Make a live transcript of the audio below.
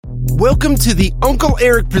Welcome to the Uncle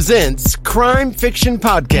Erich Presents Crime Fiction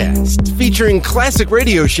Podcast, featuring classic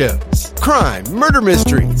radio shows, crime, murder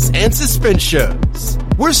mysteries, and suspense shows.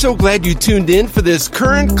 We're so glad you tuned in for this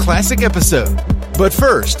current classic episode. But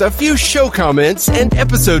first, a few show comments and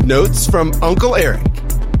episode notes from Uncle Erich.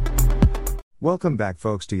 Welcome back,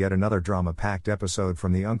 folks, to yet another drama-packed episode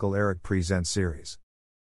from the Uncle Erich Presents series.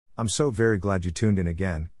 I'm so very glad you tuned in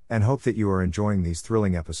again, and hope that you are enjoying these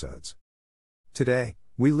thrilling episodes. Today,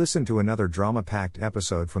 we listen to another drama-packed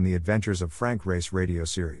episode from the Adventures of Frank Race radio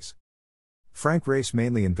series. Frank Race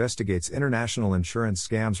mainly investigates international insurance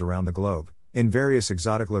scams around the globe, in various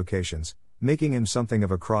exotic locations, making him something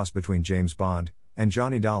of a cross between James Bond and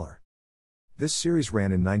Johnny Dollar. This series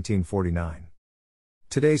ran in 1949.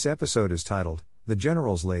 Today's episode is titled, The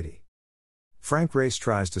General's Lady. Frank Race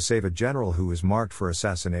tries to save a general who is marked for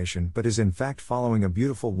assassination but is in fact following a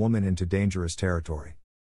beautiful woman into dangerous territory.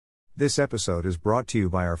 This episode is brought to you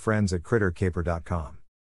by our friends at CritterCaper.com.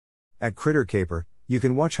 At CritterCaper, you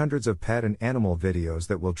can watch hundreds of pet and animal videos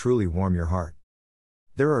that will truly warm your heart.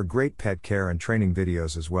 There are great pet care and training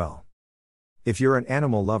videos as well. If you're an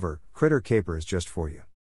animal lover, CritterCaper is just for you.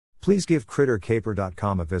 Please give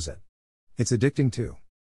CritterCaper.com a visit. It's addicting too.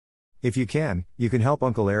 If you can help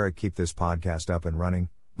Uncle Erich keep this podcast up and running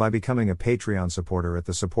by becoming a Patreon supporter at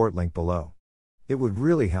the support link below. It would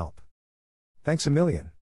really help. Thanks a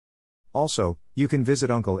million. Also, you can visit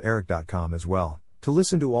UncleErich.com as well, to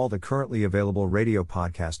listen to all the currently available radio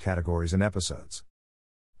podcast categories and episodes.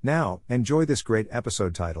 Now, enjoy this great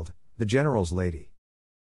episode titled, The General's Lady.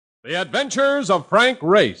 The Adventures of Frank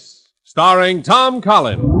Race, starring Tom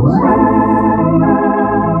Collins.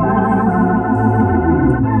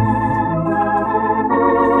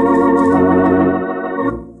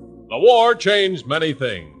 The war changed many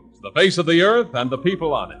things, the face of the earth and the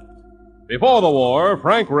people on it. Before the war,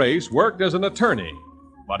 Frank Race worked as an attorney,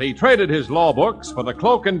 but he traded his law books for the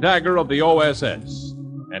cloak and dagger of the OSS.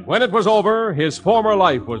 And when it was over, his former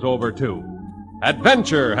life was over too.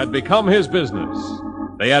 Adventure had become his business.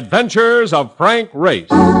 The Adventures of Frank Race.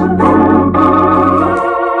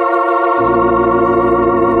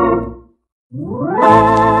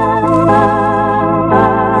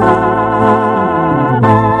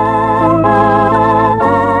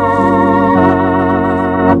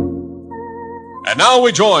 And now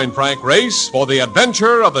we join Frank Race for the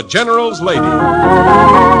adventure of the General's Lady.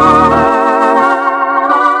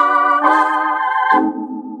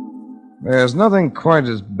 There's nothing quite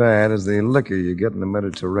as bad as the liquor you get in the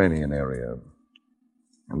Mediterranean area.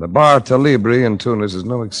 And the Bar Talibri in Tunis is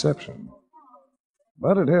no exception.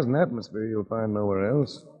 But it has an atmosphere you'll find nowhere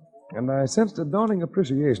else. And I sensed a dawning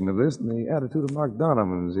appreciation of this in the attitude of Mark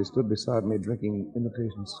Donovan as he stood beside me drinking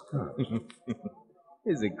imitation scotch.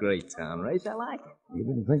 It's a great town, Race. I like it. You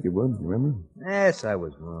didn't think you would, remember? Yes, I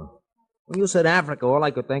was wrong. When you said Africa, all I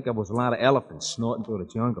could think of was a lot of elephants snorting through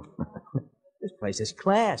the jungle. This place is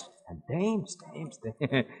class. And dames.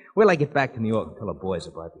 Wait till I get back to New York and tell the boys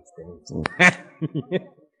about these dames.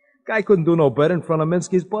 Guy couldn't do no better in front of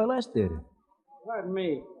Minsky's burlesque theater. Pardon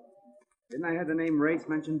me. Didn't I have the name Race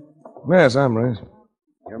mentioned? Yes, I'm Race.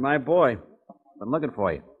 You're my boy. Been looking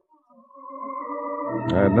for you.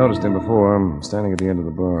 I had noticed him before, standing at the end of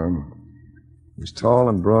the bar. He's tall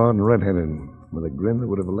and broad and red-headed, with a grin that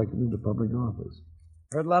would have elected him to public office.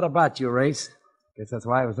 Heard a lot about you, Race. Guess that's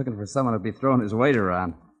why I was looking for someone who'd be throwing his weight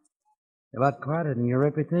around. You're a lot quieter than your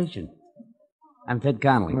reputation. I'm Ted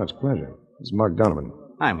Connolly. Oh, it's a pleasure. This is Mark Donovan.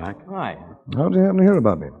 Hi, Mark. Hi. How'd you happen to hear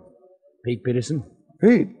about me? Pete Peterson.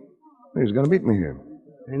 Pete? He's going to meet me here.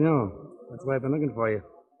 I know. That's why I've been looking for you.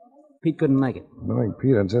 Pete couldn't make it. Knowing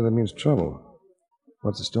Pete, I'd say that means trouble.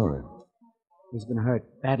 What's the story? He's been hurt.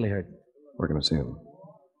 Badly hurt. Where can I see him?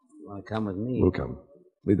 Want to come with me? We'll come.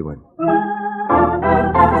 Lead the way.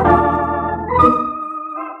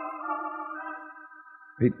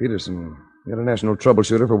 Pete Peterson, the international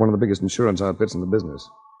troubleshooter for one of the biggest insurance outfits in the business.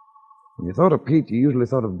 When you thought of Pete, you usually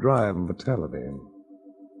thought of drive and vitality.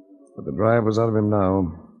 But the drive was out of him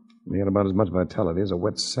now. He had about as much vitality as a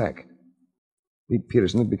wet sack. Pete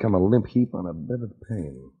Peterson had become a limp heap on a bed of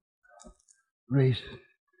pain. Race,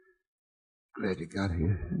 glad you got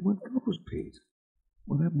here. What goes, Pete?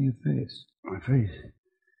 What happened to your face? My face?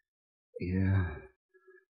 Yeah.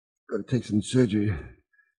 Got to take some surgery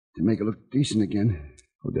to make it look decent again.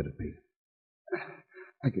 Who did it, Pete?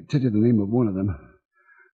 I could tell you the name of one of them.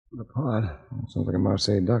 The part. Sounds like a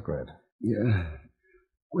Marseille dock rat. Yeah.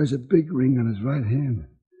 Wears a big ring on his right hand.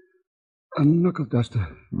 A knuckle duster.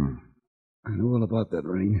 I know all about that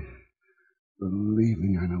ring. Believe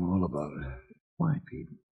me, I know all about it. Why, Pete?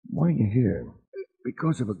 Why are you here?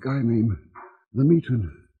 Because of a guy named Lemitrin.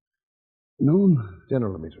 Know him?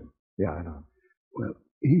 General Lemitrin. Yeah, I know. Well,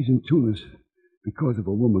 he's in Tunis because of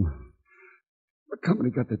a woman. The company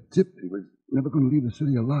got the tip that he was never going to leave the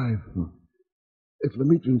city alive. If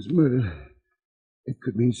Lemitrin's murdered, it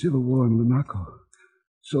could mean civil war in Monaco.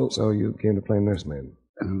 So you came to play nursemaid.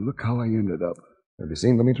 And look how I ended up. Have you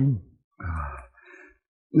seen Lemitrin?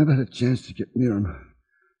 Never had a chance to get near him.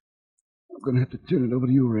 I'm going to have to turn it over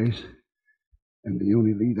to you, Race. And the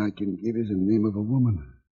only lead I can give is the name of a woman.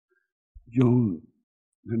 Joan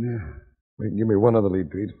Veneer. Wait, give me one other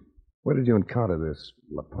lead, Pete. Where did you encounter this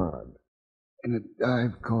Lepard? In a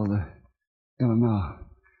dive called Eleanor.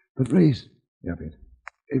 But, Race. Yeah, Pete.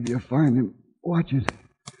 If you find him, watch it.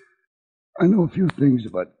 I know a few things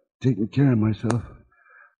about taking care of myself.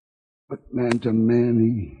 But man to man,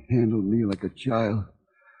 he handled me like a child.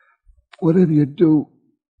 Whatever you do,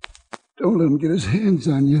 don't let him get his hands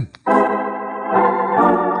on you.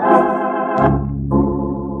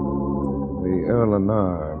 The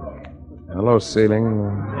Erlenard. A low ceiling,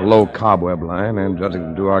 a low cobweb line, and judging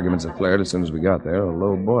from two arguments that flared as soon as we got there, a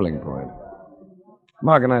low boiling point.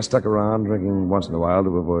 Mark and I stuck around, drinking once in a while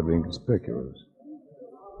to avoid being conspicuous.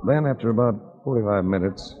 Then, after about 45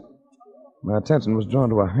 minutes, my attention was drawn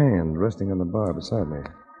to a hand resting on the bar beside me.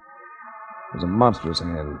 It was a monstrous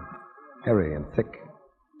hand, hairy and thick.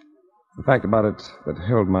 The fact about it that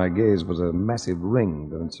held my gaze was a massive ring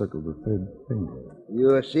that encircled the third finger.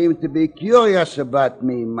 You seem to be curious about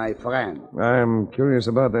me, my friend. I'm curious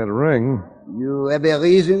about that ring. You have a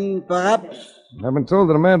reason, perhaps? I've been told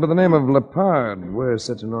that a man by the name of Lepard wears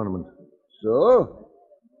such an ornament. So?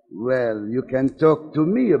 Well, you can talk to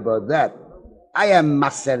me about that. I am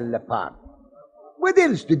Marcel Lepard. What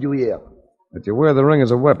else did you hear? That you wear the ring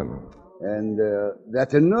as a weapon. And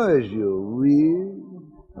that annoys you, oui?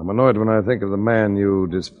 I'm annoyed when I think of the man you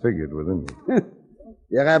disfigured within me.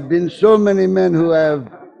 There have been so many men who have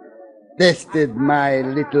tested my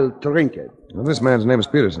little trinket. Well, this man's name is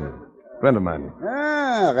Peterson, a friend of mine.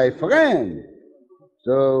 Ah, a friend.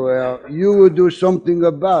 So you would do something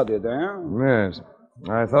about it, eh? Yes.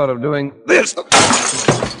 I thought of doing this.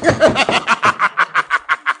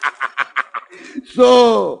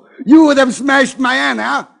 So you would have smashed my hand,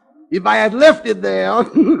 huh? If I had left it there.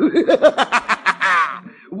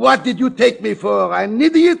 What did you take me for, an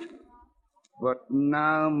idiot? But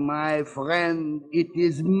now, my friend, it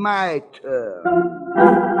is my turn.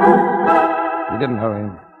 He didn't hurry.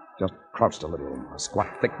 Just crouched a little. A squat,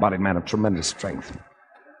 thick-bodied man of tremendous strength.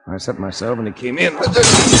 I set myself, and he came in. I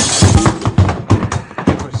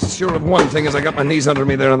was sure of one thing as I got my knees under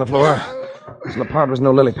me there on the floor. This Lepard was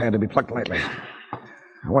no lily pad to be plucked lightly.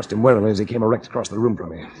 I watched him warily as he came erect across the room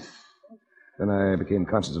from me. Then I became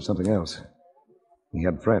conscious of something else. He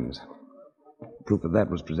had friends. Proof of that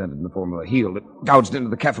was presented in the form of a heel that gouged into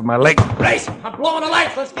the calf of my leg. Race! I'm blowing the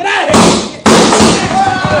lights! Let's get out of here!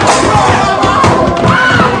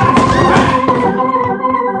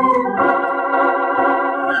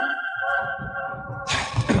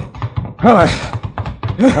 Well,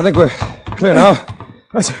 I think we're clear now.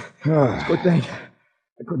 That's a good thing.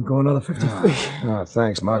 I couldn't go another 50 feet. Oh,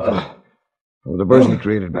 thanks, Mark. The diversion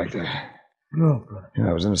created back there. No, brother. Yeah,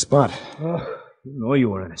 I was in a spot. You know you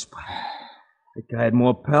were in a spot. That guy had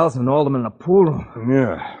more pals than all of them in the pool room.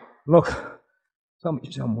 Yeah. Look, tell me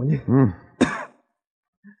something, will you?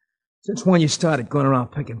 Since when you started going around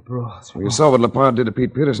picking brawls? Well, you saw what Lepard did to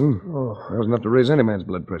Pete Peterson. Oh. That was enough to raise any man's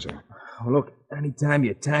blood pressure. Well, look, anytime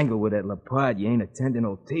you tangle with that Lepard, you ain't attending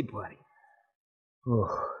no tea party. Oh.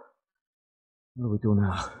 What do we do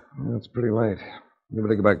now? Well, it's pretty late. We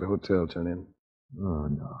better go back to the hotel, turn in. Oh,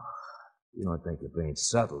 no. You don't think you're being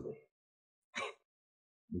subtle, do you?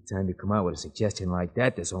 Every time you come out with a suggestion like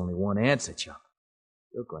that, there's only one answer, chump.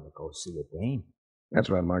 You're going to go see a dame. That's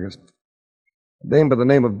right, Marcus. A dame by the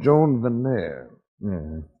name of Joan Veneer.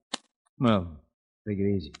 Yeah. Well, take it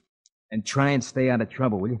easy. And try and stay out of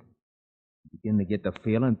trouble, will you? I begin to get the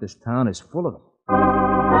feeling that this town is full of them.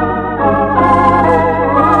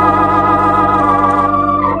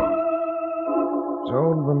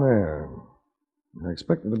 Joan Veneer. I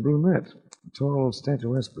expected a brunette. A tall,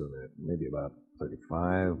 statuesque brunette. Maybe about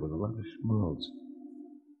 35, with a lot of schmaltz.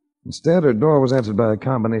 Instead, her door was answered by a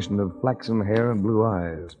combination of flaxen hair and blue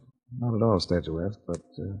eyes. Not at all statuesque, but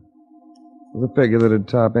with a figure that'd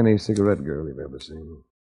top any cigarette girl you've ever seen.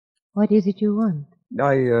 What is it you want?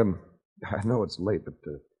 I know it's late, but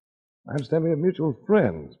I understand we have mutual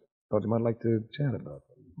friends. Thought you might like to chat about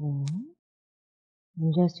them. Mm-hmm.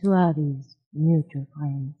 And just who are these mutual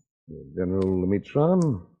friends? General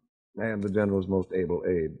Lemitron and the General's most able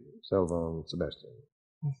aide, Salvon Sebastian.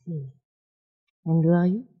 I see. And who are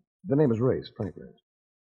you? The name is Race, Frank Race.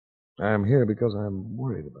 I'm here because I'm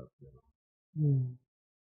worried about them.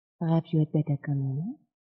 Perhaps you had better come in.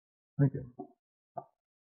 Thank you.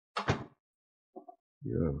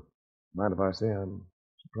 You mind if I say I'm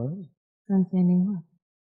surprised? Concerning what?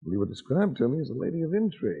 You were described to me as a lady of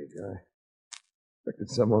intrigue. I expected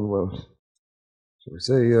someone, well, shall we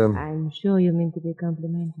say, I'm sure you mean to be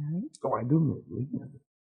complimentary. Oh, I do mean, believe me.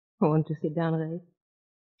 I want to sit down, Ray.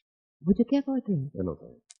 Would you care for a drink? No,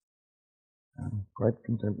 thanks. I'm quite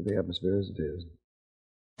content with the atmosphere as it is.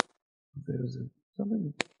 But there's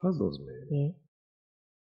something that puzzles me. Yes?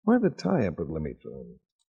 Why the tie-up with Lemitron?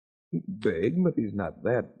 He's big, but he's not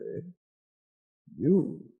that big.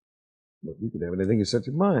 You could have anything you set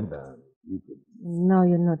your mind on. You could... No,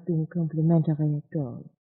 you're not being complimentary at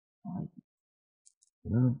all.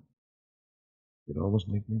 You know, it almost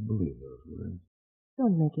makes me believe those words.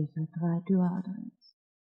 Don't make yourself try too hard, Ray.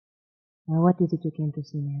 Now, what is it you came to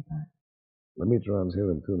see me about? Lemitron's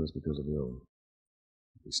here in Tunis because of you.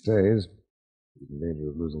 If he stays, he's in danger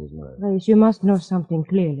of losing his mind. Grace, you must know something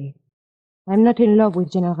clearly. I'm not in love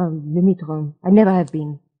with General Lemitron. I never have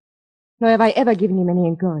been. Nor have I ever given him any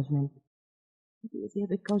encouragement. If he is here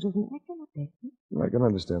because of me, I cannot take it. I can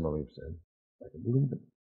understand all you've said. I can believe it.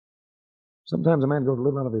 Sometimes a man goes a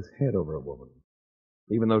little out of his head over a woman,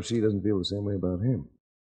 even though she doesn't feel the same way about him.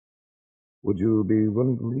 Would you be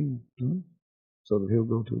willing to leave, too, so that he'll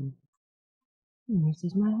go, too? This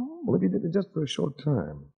is my home. Well, if you did it just for a short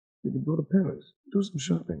time, you could go to Paris, do some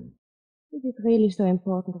shopping. Is it really so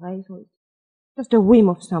important, Ray? Or just a whim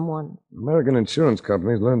of someone? American insurance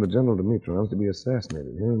companies learned that General Dimitrov's to be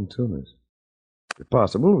assassinated here in Tunis. If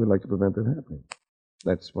possible, we'd like to prevent that happening.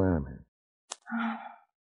 That's why I'm here.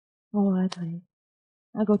 All right, Ray.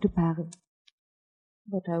 I'll go to Paris.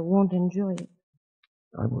 But I won't enjoy it.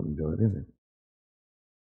 I won't enjoy it either.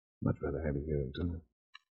 Much rather have you here in Tunis.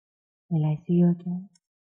 Will I see you again?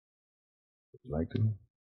 Would you like to?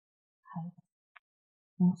 I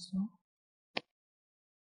think so.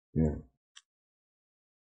 Yeah.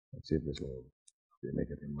 Let's see if this will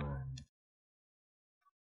make up your mind.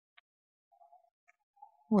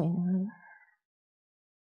 When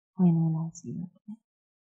will I see you again?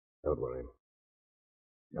 Don't worry.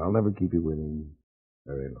 I'll never keep you waiting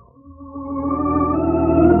very long.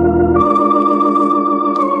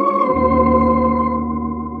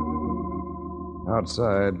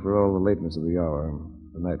 Outside, for all the lateness of the hour,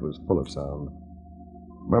 the night was full of sound.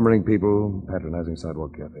 Murmuring people, patronizing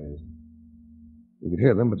sidewalk cafes. You could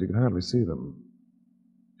hear them, but you could hardly see them.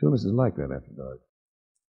 Tunis is like that after dark.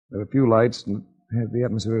 There are a few lights, and it has the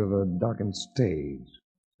atmosphere of a darkened stage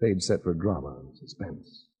set for drama and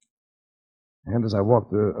suspense. And as I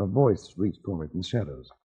walked, a voice reached for me from the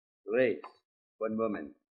shadows. Grace, one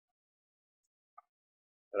moment.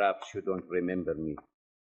 Perhaps you don't remember me.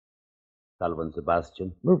 Calvin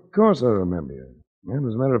Sebastian. Of course I remember you. And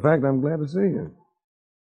as a matter of fact, I'm glad to see you.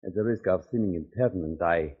 At the risk of seeming impertinent,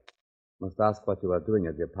 I must ask what you are doing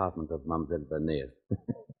at the apartment of Mademoiselle Vernier.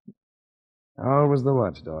 Always the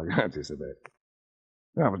watchdog, aren't you, Sebastian?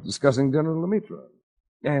 I was discussing General Lemitron.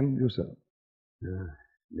 And yourself.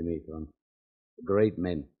 Lemitron. A great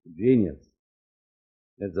man. A genius.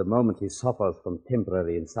 At the moment he suffers from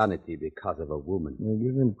temporary insanity because of a woman. Now,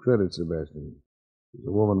 give him credit, Sebastian. He's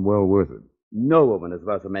a woman well worth it. No woman is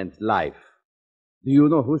worth a man's life. Do you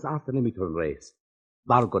know who's after Lemitron race?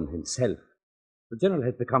 Vargon himself. The general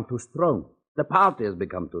has become too strong. The party has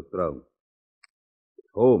become too strong. At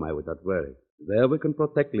home, I would not worry. There we can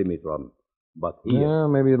protect Lemitron. But here... Yeah,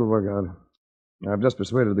 maybe it'll work out. I've just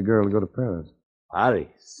persuaded the girl to go to Paris.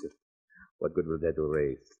 Paris? What good will that do,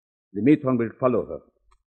 Race? Lemitron will follow her.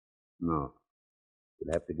 No.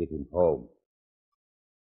 We'll have to get him home.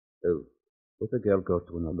 Oh, would the girl go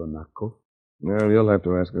to Nolonaco? Well, you'll have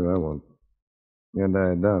to ask her. I won't. And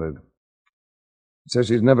I doubt it. She says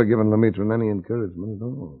she's never given Lemitron any encouragement at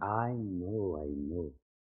all. I know.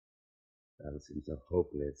 That seems so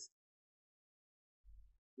hopeless.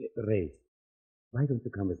 Ray, why don't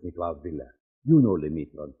you come with me to our villa? You know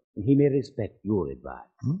Lemitron, and he may respect your advice.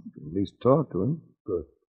 You can at least talk to him. Good.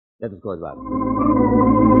 Let us go at once.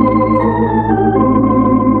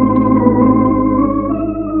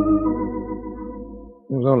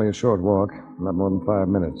 It was only a short walk, not more than 5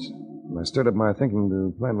 minutes. And I stirred up my thinking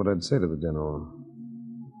to plan what I'd say to the general.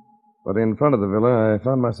 But in front of the villa, I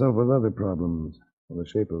found myself with other problems, in the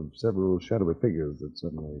shape of several shadowy figures that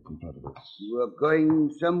suddenly confronted us. You are going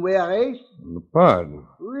somewhere, Race? The pardon.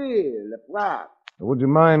 Oui, Le Prat. Would you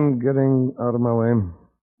mind getting out of my way?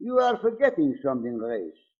 You are forgetting something,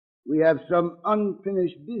 Race. We have some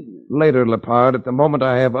unfinished business. Later, Lepard. At the moment,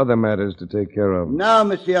 I have other matters to take care of. Now,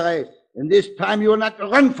 Monsieur Race, and this time you will not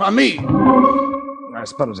run from me. I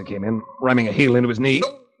suppose he came in, ramming a heel into his knee.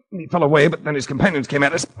 He fell away, but then his companions came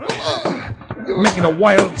at us, making a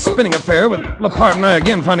wild, spinning affair, with Lepard and I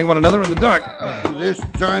again finding one another in the dark. This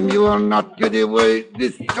time you will not get away.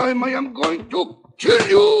 This time I am going to kill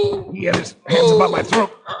you. He had his hands above my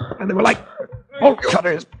throat, and they were like bolt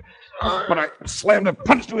cutters. But I slammed a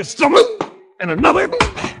punch to his stomach, and another,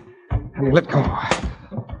 and he let go.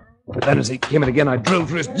 But then as he came in again, I drilled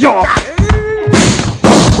through his jaw.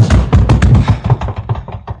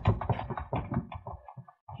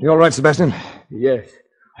 You all right, Sebastian? Yes.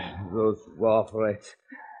 Those wharf rats.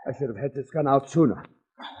 I should have had this gun out sooner.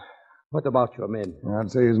 What about your men? I'd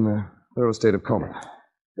say he's in a thorough state of coma.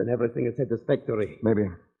 Then everything is satisfactory. Maybe.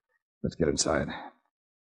 Let's get inside.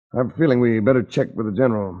 I have a feeling we better check with the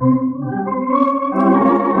general.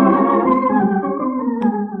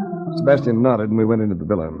 Sebastian nodded and we went into the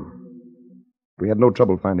villa. We had no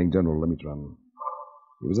trouble finding General Lemitron.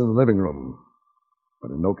 He was in the living room, but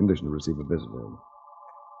in no condition to receive a visitor.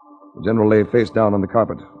 The general lay face down on the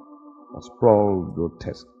carpet, a sprawled,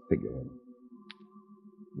 grotesque figure.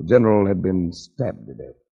 The general had been stabbed to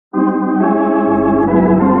death.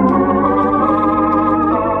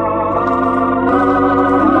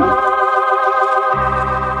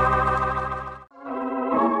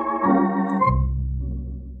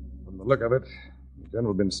 From the look of it, the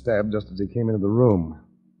general had been stabbed just as he came into the room.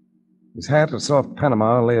 His hat, a soft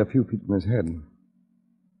Panama, lay a few feet from his head.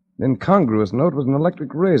 The incongruous note was an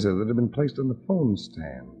electric razor that had been placed on the phone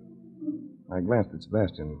stand. I glanced at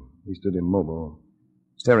Sebastian. He stood immobile,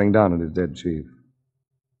 staring down at his dead chief.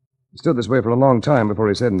 He stood this way for a long time before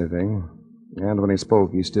he said anything, and when he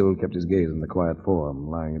spoke, he still kept his gaze on the quiet form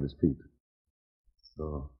lying at his feet.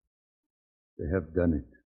 So, they have done it.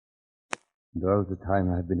 And all the time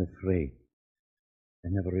I have been afraid. I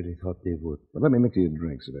never really thought they would. But let me make you a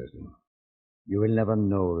drink, Sebastian. You will never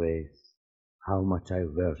know, Race, how much I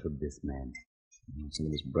worship this man. Some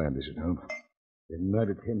of this brandy should help. They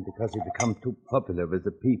murdered him because he became too popular with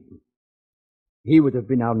the people. He would have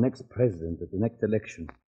been our next president at the next election.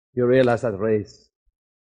 You realize that, Race?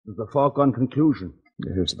 It was a foregone conclusion.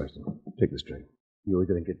 Here, Sebastian. Take this drink. You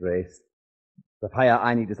drink it, Race. The fire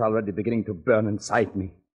I need is already beginning to burn inside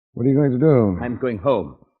me. What are you going to do? I'm going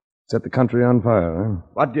home. Set the country on fire, huh?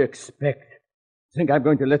 What do you expect? Think I'm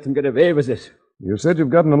going to let them get away with it? You said you've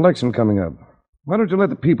got an election coming up. Why don't you let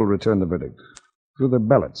the people return the verdict? Through their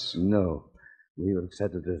ballots. No. We will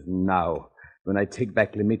settle this now, when I take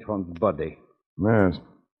back Lemitron's body. Yes.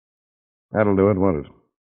 That'll do it, won't it?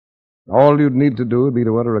 All you'd need to do would be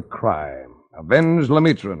to utter a cry. Avenge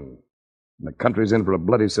Lemitron. And the country's in for a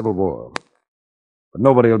bloody civil war. But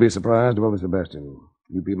nobody will be surprised, will they, Sebastian?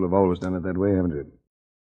 You people have always done it that way, haven't you?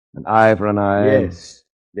 An eye for an eye. Yes,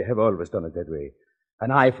 they have always done it that way.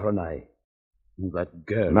 An eye for an eye. And that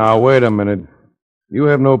girl. Now, wait a minute. You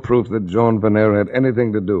have no proof that Joan Veneer had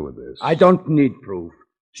anything to do with this. I don't need proof.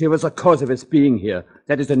 She was the cause of his being here.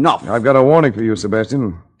 That is enough. I've got a warning for you,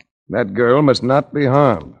 Sebastian. That girl must not be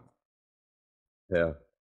harmed. Here.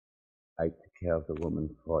 I take care of the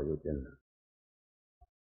woman for you, General.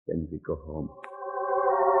 Then we go home.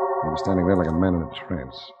 He was standing there like a man in a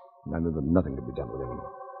trance, and I knew that nothing could be done with him.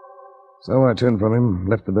 So I turned from him,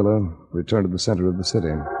 left the villa, returned to the center of the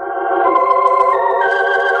city.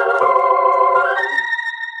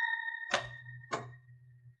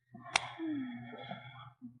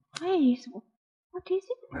 Race, what is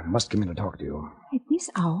it? I must come in and talk to you. At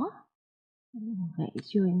this hour? Oh,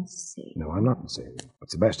 Race, you're insane. No, I'm not insane,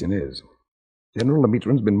 but Sebastian is. General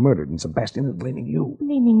Lemitron's been murdered, and Sebastian is blaming you.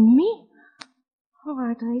 Blaming me? All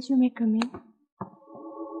right, Race, you may come in.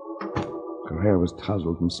 Her hair was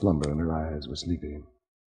tousled from slumber, and her eyes were sleepy.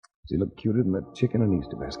 She looked cuter than that chicken in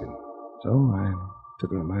Easter basket. So I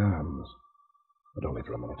took her in my arms, but only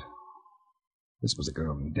for a minute. This was a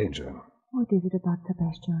girl in danger. What is it about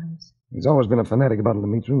Sebastian, Race? He's always been a fanatic about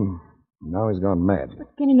Lemitron. Now he's gone mad.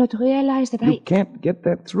 But can you not realize that You can't get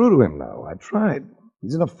that through to him now. I tried.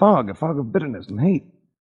 He's in a fog of bitterness and hate.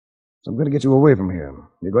 So I'm going to get you away from here.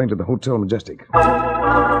 You're going to the Hotel Majestic. I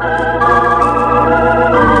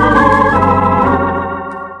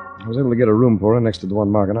was able to get a room for her next to the one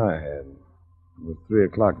Mark and I had. It was 3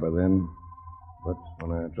 o'clock by then. But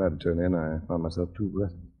when I tried to turn in, I found myself too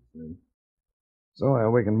restless. So I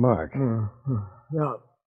awakened Mark. What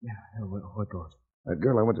goes? That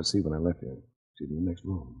girl I went to see when I left here. She's in the next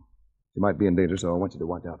room. She might be in danger, so I want you to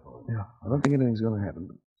watch out for her. Yeah. I don't think anything's going to happen,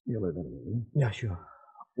 but be alert anyway. Yeah, sure.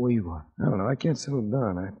 Where you going? I don't know. I can't settle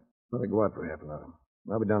down. I thought I'd go out for half an hour.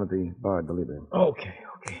 I'll be down at the bar at the Libre. Okay.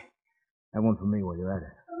 Have one for me while you're at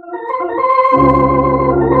it.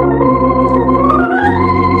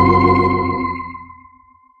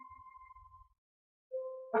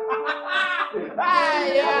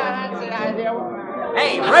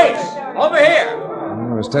 Hey, Race, over here.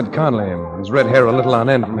 It was Ted Conley, his red hair a little on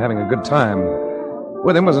end from having a good time.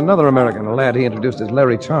 With him was another American, a lad he introduced as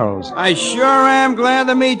Larry Charles. I sure am glad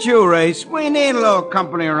to meet you, Race. We need a little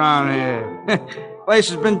company around here. Place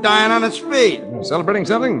has been dying on its feet. Celebrating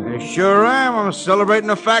something? I sure am. I'm celebrating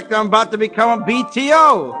the fact I'm about to become a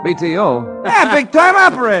BTO. BTO? Yeah, big-time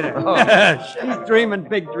operator. He's dreaming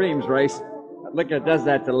big dreams, Race. That liquor does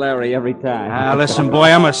that to Larry every time. Listen, boy,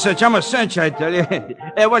 I'm a cinch, I tell you.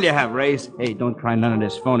 Hey, what'll you have, Race? Hey, don't try none of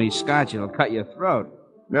this phony scotch. It'll cut your throat.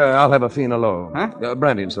 I'll have a Fina Low. Huh?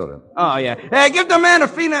 Brandy and soda. Oh, yeah. Hey, give the man a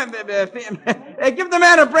Fina... Hey, give the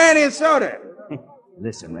man a brandy and soda.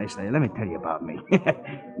 Listen, Race, let me tell you about me.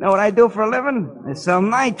 Know what I do for a living? I sell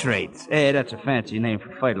nitrates. Hey, that's a fancy name for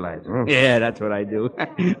fertilizer. Yeah, that's what I do.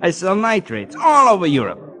 I sell nitrates all over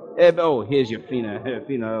Europe. Here's your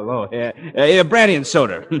Fina Low. Brandy and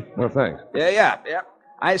soda. Well, thanks. Yeah.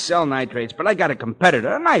 I sell nitrates, but I got a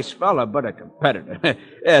competitor. A nice fella, but a competitor.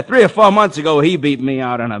 3 or 4 months ago, he beat me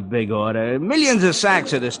out on a big order. Millions of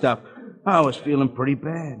sacks of this stuff. I was feeling pretty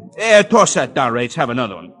bad. Toss that down, Race. Have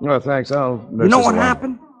another one. Oh, thanks. I'll... You know what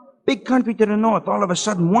happened? Big country to the north all of a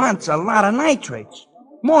sudden wants a lot of nitrates.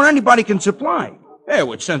 More than anybody can supply.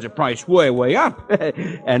 Which sends the price way, way up.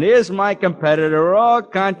 And here's my competitor all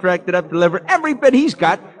contracted up to deliver every bit he's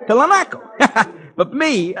got to Lanaco. But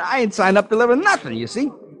me, I ain't signed up to deliver nothing, you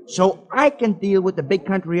see. So I can deal with the big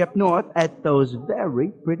country up north at those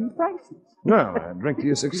very pretty prices. Well, I drink to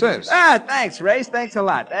your success. Thanks, Race. Thanks a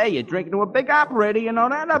lot. Hey, you're drinking to a big operator, you know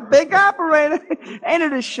that? A big operator. Ain't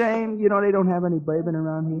it a shame, they don't have any bourbon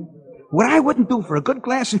around here? What I wouldn't do for a good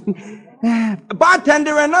glass...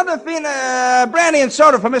 Bartender, another Fina brandy and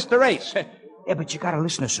soda for Mr. Race. Yeah, but you gotta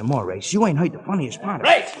listen to some more, Race. You ain't heard the funniest part of it.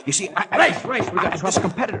 Race! You see, Race, we got this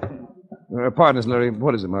competitor. Partners, Larry.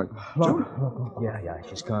 What is it, Mark? Look. Yeah,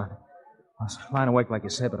 she's gone. I was lying awake, like you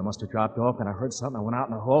said, but I must have dropped off, and I heard something. I went out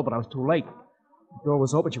in the hall, but I was too late. The door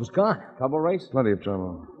was open. She was gone. Trouble, Race? Plenty of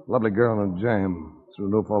trouble. Lovely girl in a jam. Through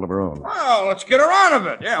no fault of her own. Well, let's get her out of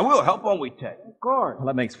it. Yeah, we'll help, won't we, Ted? Of course. Well,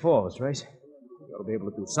 that makes 4 of us, Race. We ought to be able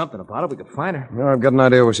to do something about it. We could find her. Well, I've got an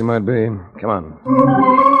idea where she might be. Come on.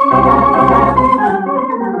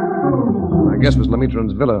 I guess it was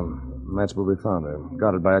Lemitron's villa. And that's where we found her,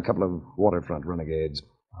 guarded by a couple of waterfront renegades.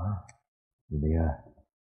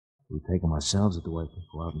 We take them ourselves at the way we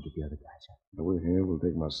go out and get the other guys. We're here. We'll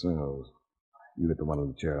take them ourselves. You get the one in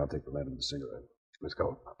the chair. I'll take the lad in the cigarette. Let's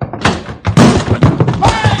go.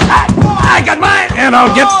 I got mine! And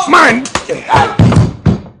I'll get mine!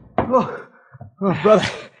 Oh, brother.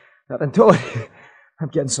 Nothing to it. I'm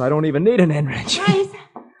getting so I don't even need an Erich. Guys,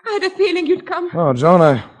 I had a feeling you'd come. Oh, Joan,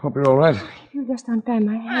 I hope you're all right. You just untie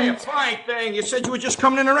my Hey, a hands. fine thing. You said you were just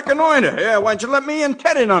coming in to reconnoiter. Yeah, why don't you let me and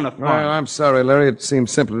Ted in on the phone? Well, I'm sorry, Larry. It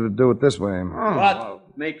seems simpler to do it this way. What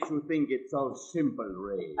makes you think it's so simple,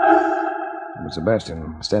 Ray? It was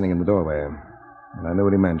Sebastian, standing in the doorway. And I knew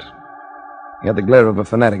what he meant. He had the glare of a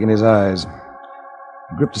fanatic in his eyes.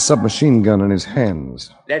 He gripped a submachine gun in his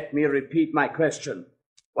hands. Let me repeat my question.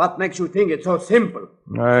 What makes you think it's so simple?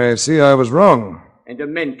 I see I was wrong. And a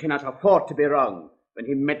man cannot afford to be wrong when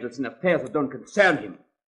he meddles in affairs that don't concern him.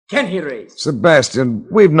 Can he, Ray? Sebastian,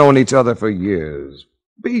 we've known each other for years.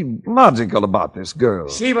 Be logical about this girl.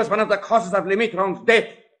 She was one of the causes of Lemitron's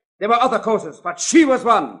death. There were other causes, but she was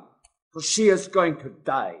one. So she is going to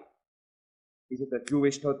die. Is it that you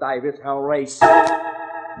wish to die with her, Race?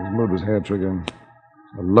 His mood was hair-trigger.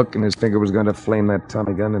 A look in his finger was going to flame that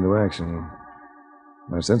Tommy gun into action.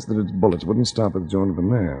 I sensed that its bullets wouldn't stop with Joan from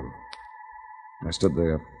there. I stood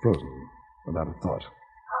there, frozen, without a thought.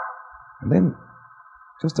 And then,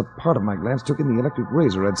 just a part of my glance took in the electric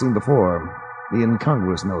razor I'd seen before, the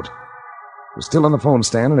incongruous note. It was still on the phone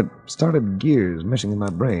stand, and it started gears meshing in my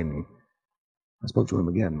brain. I spoke to him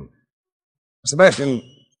again. Sebastian,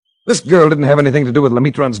 this girl didn't have anything to do with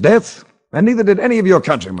Lemitron's death, and neither did any of your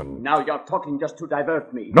countrymen. Now you're talking just to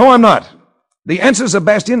divert me. No, I'm not. The answer,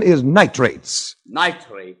 Sebastian, is nitrates.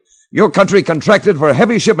 Nitrates? Your country contracted for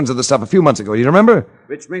heavy shipments of the stuff a few months ago, you remember?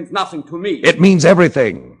 Which means nothing to me. It means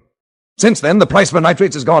everything. Since then, the price for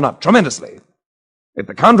nitrates has gone up tremendously. If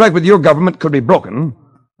the contract with your government could be broken,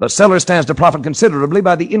 the seller stands to profit considerably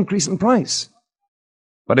by the increase in price.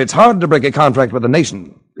 But it's hard to break a contract with a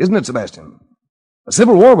nation, isn't it, Sebastian? A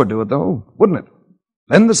civil war would do it, though, wouldn't it?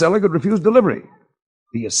 Then the seller could refuse delivery.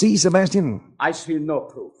 Do you see, Sebastian? I see no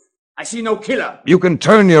proof. I see no killer. You can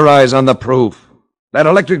turn your eyes on the proof. That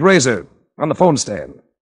electric razor on the phone stand.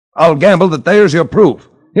 I'll gamble that there's your proof.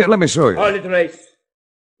 Here, let me show you. Hold it, Race.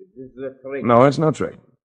 This is a trick. No, it's no trick.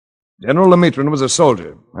 General Lemitron was a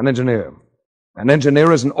soldier, an engineer. An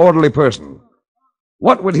engineer is an orderly person.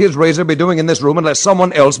 What would his razor be doing in this room unless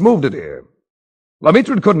someone else moved it here?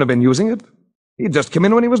 Lemitrid couldn't have been using it. He just came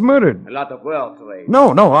in when he was murdered. A lot of wealth, Ray.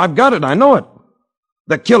 No, I've got it. I know it.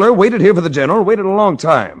 The killer waited here for the general, waited a long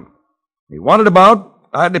time. He wandered about,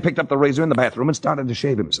 hardly picked up the razor in the bathroom, and started to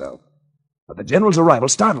shave himself. But the general's arrival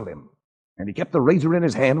startled him, and he kept the razor in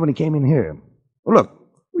his hand when he came in here. Well, look,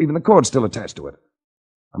 even the cord's still attached to it.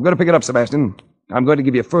 I'm going to pick it up, Sebastian. I'm going to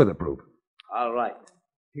give you further proof. All right.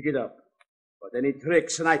 Pick it up. But any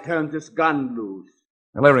tricks and I turn this gun loose.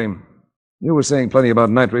 Now, Larry, you were saying plenty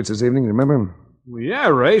about nitrates this evening, remember? Well, yeah,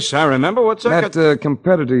 Race, I remember. What's that? That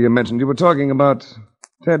competitor you mentioned, you were talking about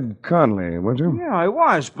Ted Conley, weren't you? Yeah, I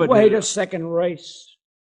was, but... Wait a second, Race.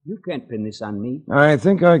 You can't pin this on me. I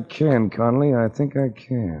think I can, Conley. I think I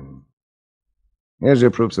can. Here's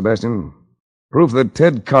your proof, Sebastian. Proof that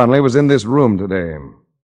Ted Conley was in this room today.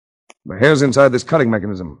 The hairs inside this cutting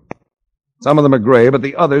mechanism. Some of them are gray, but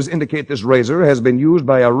the others indicate this razor has been used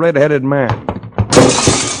by a red-headed man.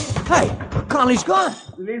 Hey, Conley's gone.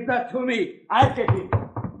 Leave that to me. I'll get him.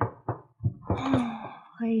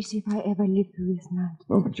 Race, if I ever live through this night.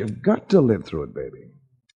 Oh, but you've got to live through it, baby.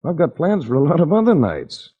 I've got plans for a lot of other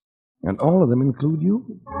nights. And all of them include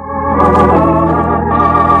you.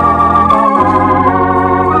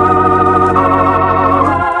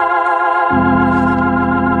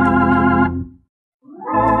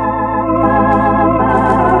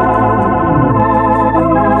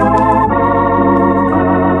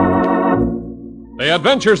 The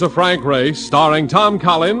Adventures of Frank Race, starring Tom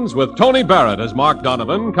Collins with Tony Barrett as Mark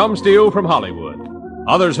Donovan, comes to you from Hollywood.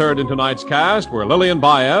 Others heard in tonight's cast were Lillian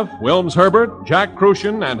Baeff, Wilms Herbert, Jack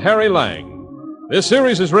Crucian, and Harry Lang. This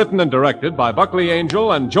series is written and directed by Buckley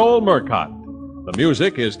Angel and Joel Murcott. The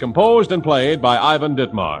music is composed and played by Ivan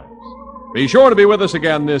Ditmars. Be sure to be with us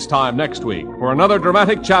again this time next week for another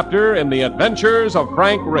dramatic chapter in the Adventures of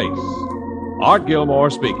Frank Race. Art Gilmore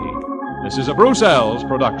speaking. This is a Bruce Ells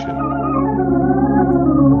production.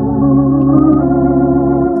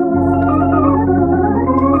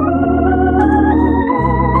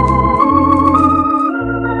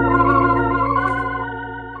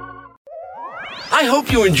 I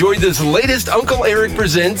hope you enjoyed this latest Uncle Eric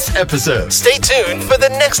Presents episode. Stay tuned for the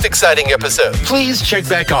next exciting episode. Please check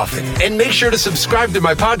back often and make sure to subscribe to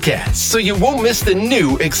my podcast so you won't miss the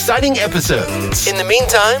new exciting episodes. In the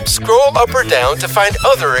meantime, scroll up or down to find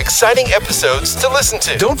other exciting episodes to listen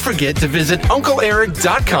to. Don't forget to visit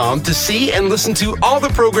UncleEric.com to see and listen to all the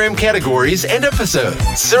program categories and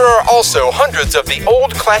episodes. There are also hundreds of the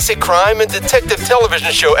old classic crime and detective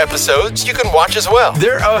television show episodes you can watch as well.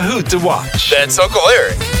 They're a hoot to watch. That's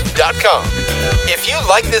UncleEric.com. If you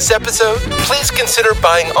like this episode, please consider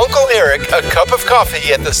buying Uncle Eric a cup of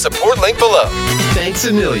coffee at the support link below. Thanks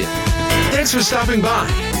a million. Thanks for stopping by.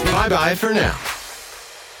 Bye-bye for now.